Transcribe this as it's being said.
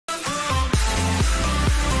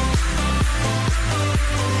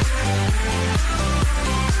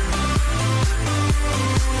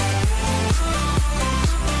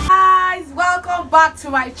back to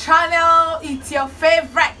my channel. It's your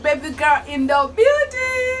favorite baby girl in the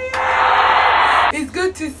building. It's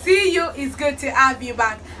good to see you. It's good to have you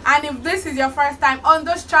back. And if this is your first time on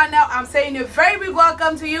this channel, I'm saying a very big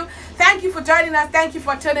welcome to you. Thank you for joining us. Thank you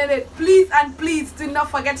for tuning in. Please and please do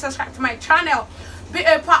not forget to subscribe to my channel. Be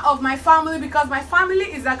a part of my family, because my family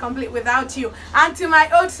is not complete without you. And to my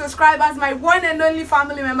old subscribers, my one and only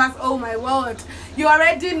family members, oh my word, you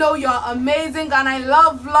already know you're amazing, and I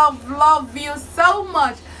love you so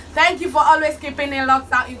much. Thank you for always keeping in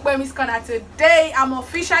lockdown in Miss Corner. Today I'm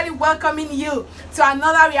officially welcoming you to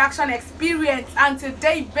another reaction experience, and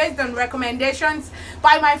today based on recommendations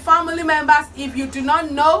by my family members. If you do not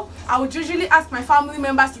know, I would usually ask my family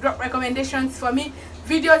members to drop recommendations for me,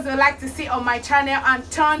 videos they like to see on my channel, and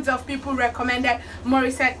tons of people recommended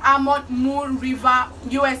Morissette Amon, Moon River,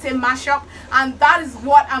 Usahay Mashup, and that is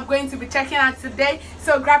what I'm going to be checking out today.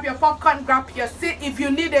 So grab your popcorn, grab your seat. If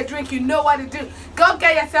you need a drink, you know what to do. Go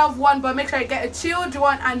get yourself one, but make sure you get a chilled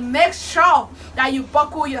one, and make sure that you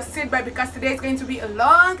buckle your seatbelt, because today is going to be a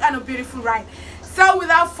long and a beautiful ride. So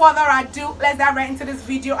without further ado, let's dive right into this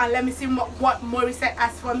video and let me see what Morissette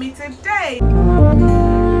has for me today.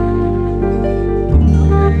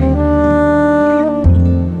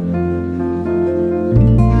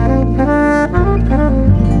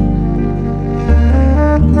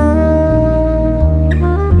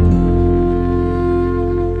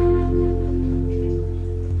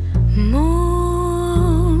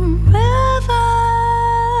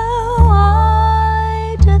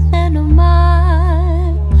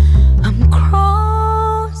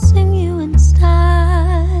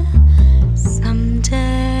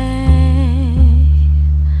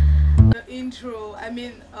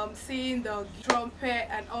 Seeing the trumpet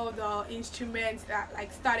and all the instruments that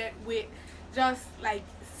like started with just like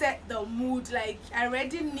set the mood. Like I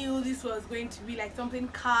already knew this was going to be like something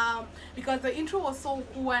calm, because the intro was so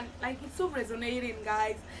cool and like it's so resonating,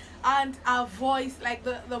 guys. And her voice, like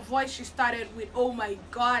the voice she started with, oh my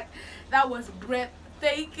god, that was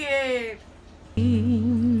breathtaking.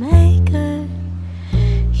 Maker,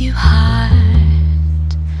 you heart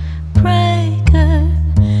breaker,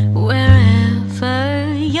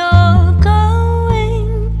 wherever you're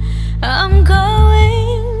going, I'm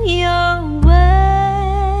going your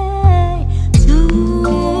way.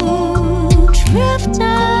 Two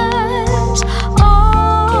drifters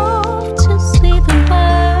off to see the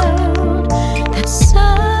world. That's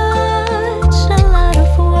such a lot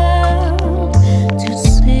of world to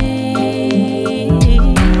see.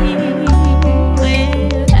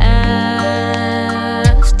 We're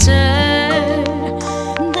after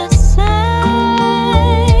the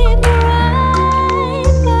same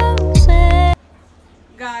ride.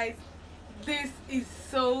 Guys, this is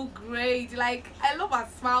so great. Like I love her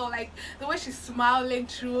smile, like the way she's smiling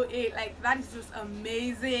through it, like that is just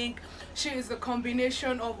amazing. She is a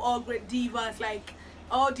combination of all great divas, like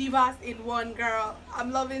all divas in one girl.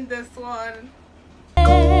 I'm loving this one.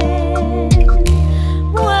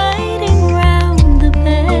 Waiting round the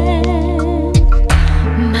bend,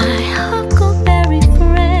 my huckleberry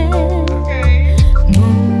friend. Okay.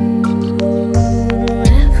 Moon River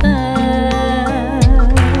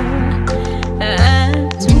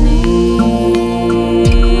and me.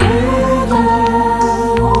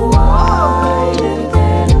 Wider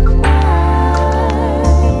than a mile.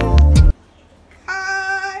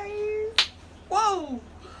 Guys, whoa,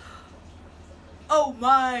 oh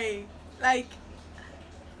my, like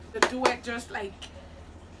the duet just like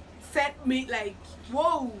set me like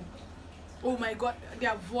whoa, oh my god,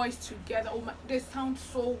 their voice together, oh my, they sound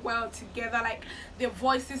so well together. Like their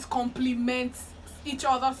voices complement each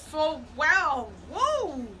other so well.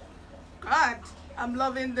 Whoa, god, I'm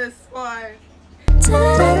loving this one.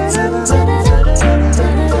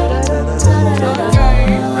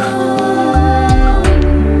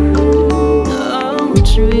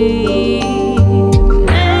 Dream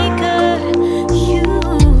maker, you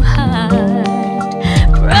heart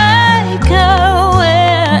breaker,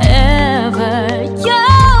 wherever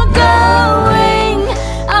you're going,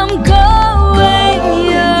 I'm going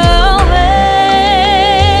your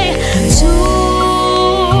way.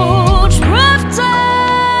 Two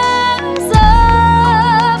drifters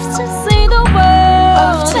off to see the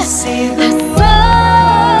world. There's such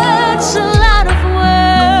a lot of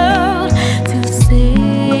world to see.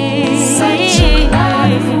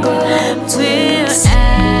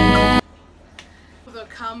 The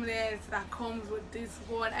calmness that comes with this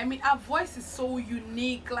one, I mean her voice is so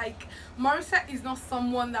unique. Like Morissette is not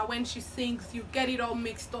someone that when she sings you get it all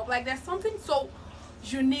mixed up. Like there's something so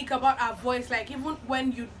unique about her voice. Like even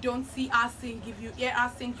when you don't see her sing, if you hear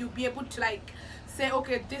her sing, you'll be able to like say,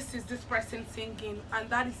 okay, this is this person singing, and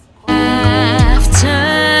that is after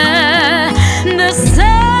the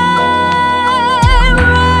same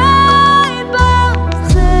rainbow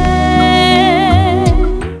thing,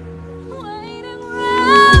 waiting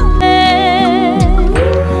round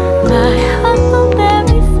my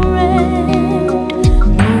huckleberry friend,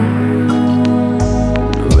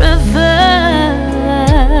 river,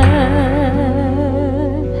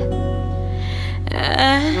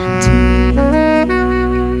 and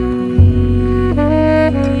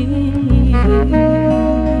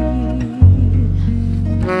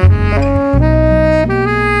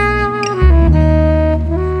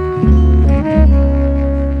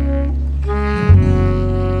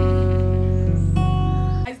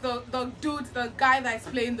the guy that's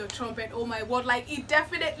playing the trumpet, oh my word, like he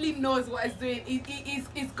definitely knows what he's doing.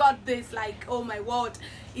 He's got this, like, oh my word,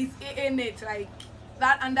 he's in it, like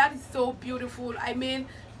that, and that is so beautiful. I mean,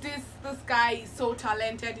 this guy is so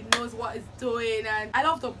talented, he knows what he's doing, and I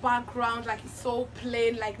love the background, like it's so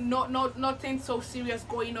plain, like nothing so serious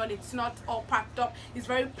going on. It's not all packed up, it's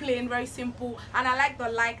very plain, very simple, and I like the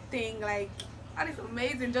light thing, like that is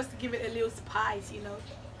amazing, just to give it a little spice, you know.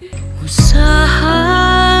 Usahay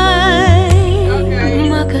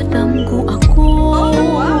makadamgo ako,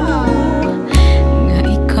 nga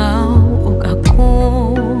ikaw ug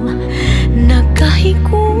ako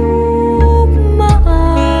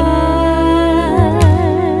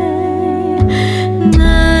nagkahigugmaan,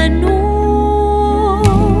 nganong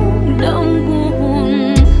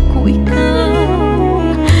damguhon ko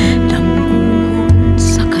ikaw, damguhon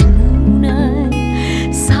sa kanunay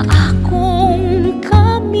sa akong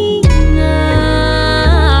kamingaw.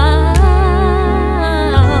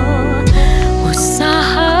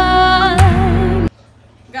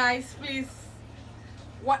 Guys, please,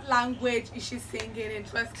 what language is she singing in?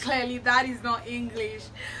 Because clearly that is not English.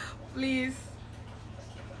 Please,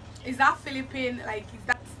 is that Philippine? Like, is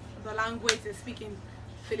that the language they're speaking?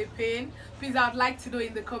 Philippine? Please, I would like to know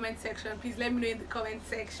in the comment section. Please let me know in the comment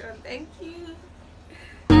section. Thank you.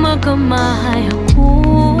 Magamahay ako,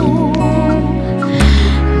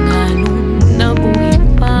 nganong nabuhi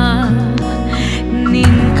pa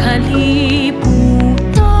ning kalibutan,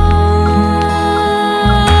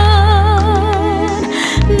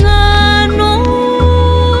 nganong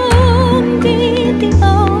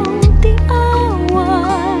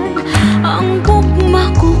titiaw-tiawan ang gugma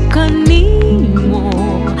ko kanimo,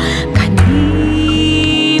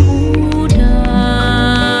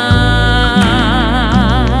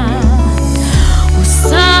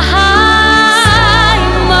 usahay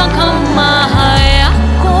makamahay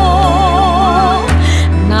ako,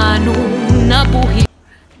 nganong nabuhi.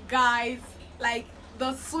 Guys, like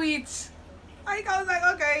the switch, like I was like,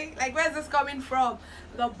 okay, like where's this coming from?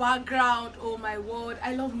 The background, oh my word,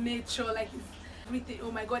 I love nature, like it's everything,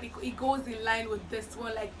 oh my god, it goes in line with this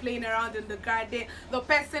one, like playing around in the garden, the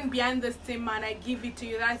person behind this thing, man, I give it to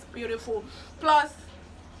you, that's beautiful. Plus,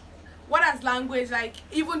 what as language, like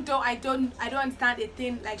even though I don't understand a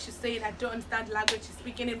thing, like she's saying, I don't understand the language she's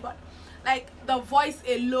speaking in, but like the voice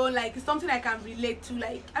alone, like it's something I can relate to.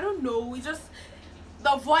 Like I don't know, it's just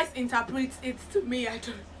the voice interprets it to me. I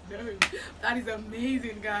don't know. That is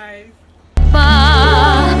amazing, guys.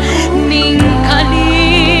 Pa ning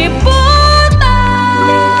kalibutan,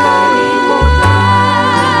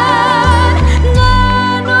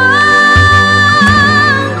 nganong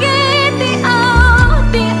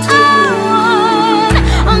gitiaw-tiawan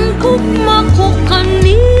ang gugma ko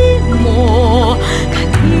kanimo,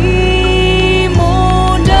 kanimo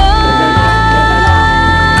na.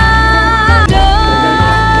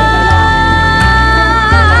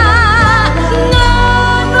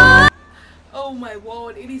 Oh my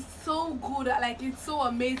word, it is so good. Like it's so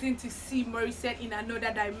amazing to see Morissette in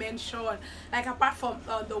another dimension. Like apart from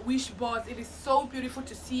the wish boards, it is so beautiful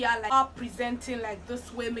to see her like presenting like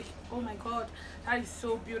this way. Oh my god, that is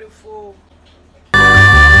so beautiful.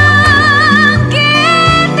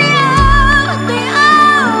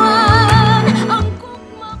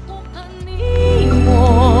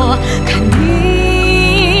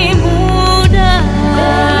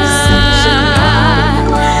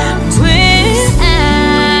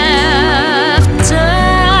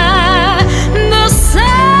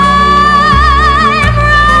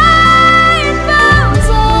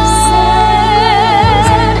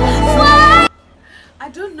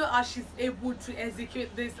 She's able to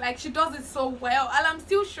execute this, like she does it so well, and I'm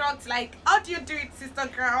still shocked, like how do you do it, sister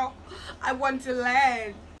girl? I want to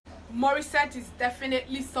learn. Morissette is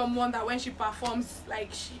definitely someone that when she performs, like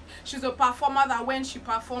she's a performer that when she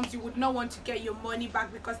performs you would not want to get your money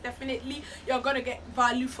back, because definitely you're gonna get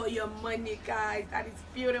value for your money, guys. That is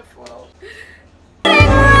beautiful.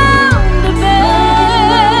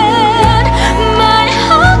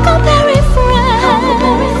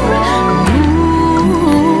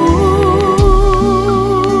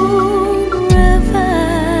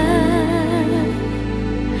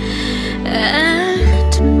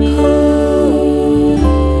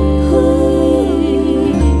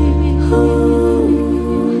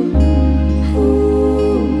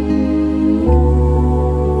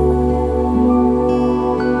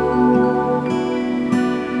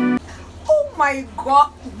 My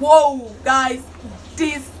god, whoa guys,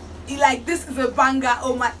 this is a banger.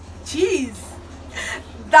 Oh my jeez,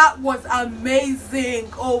 that was amazing.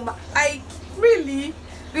 Oh my, like really,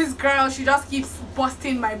 this girl, she just keeps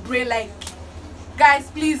busting my brain. Like guys,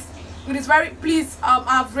 please, it is very, please,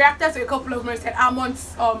 I've reacted to a couple of Morissette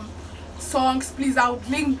Amon's songs. Please, I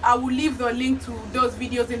will leave the link to those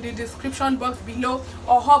videos in the description box below,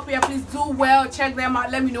 or up here. Please do well, check them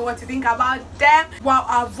out, let me know what you think about them. Wow,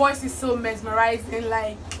 her voice is so mesmerizing.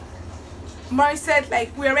 Like Morissette,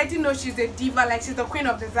 like we already know she's a diva, like she's the queen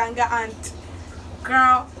of the zanga, and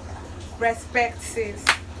girl, respect sis.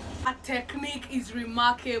 Her technique is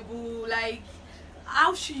remarkable, like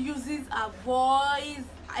how she uses her voice.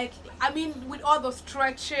 I mean, with all the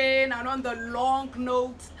stretching and on the long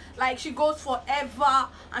notes, like she goes forever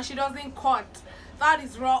and she doesn't cut. That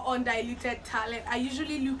is raw, undiluted talent. I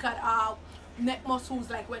usually look at her neck muscles,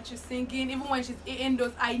 like when she's singing, even when she's hitting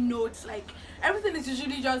those high notes, like everything is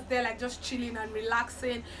usually just there, like just chilling and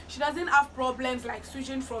relaxing. She doesn't have problems like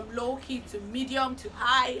switching from low key to medium to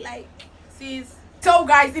high, like sis. So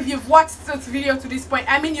guys, if you've watched this video to this point,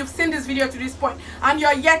 I mean you've seen this video to this point and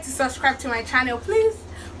you're yet to subscribe to my channel, please,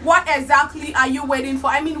 what exactly are you waiting for?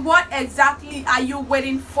 I mean, what exactly are you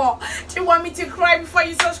waiting for? Do you want me to cry before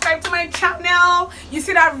you subscribe to my channel? You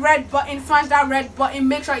see that red button? Smash that red button,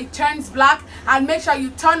 make sure it turns black, and make sure you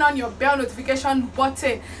turn on your bell notification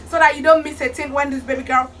button so that you don't miss a thing when this baby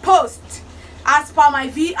girl posts, as per my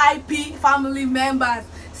VIP family members.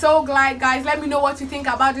 So glad, guys, let me know what you think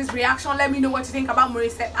about this reaction. Let me know what you think about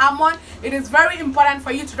Morissette Amon. It is very important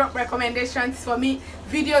for you to drop recommendations for me,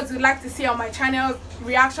 videos you'd like to see on my channel,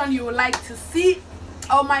 reaction you would like to see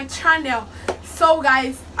on my channel. So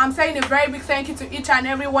guys, I'm saying a very big thank you to each and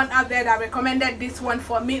everyone out there that recommended this one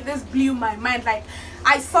for me. This blew my mind. Like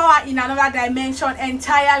I saw her in another dimension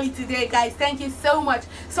entirely today, guys. Thank you so much.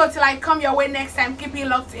 So till I come your way next time, keep it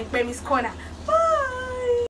locked in Femi's Corner.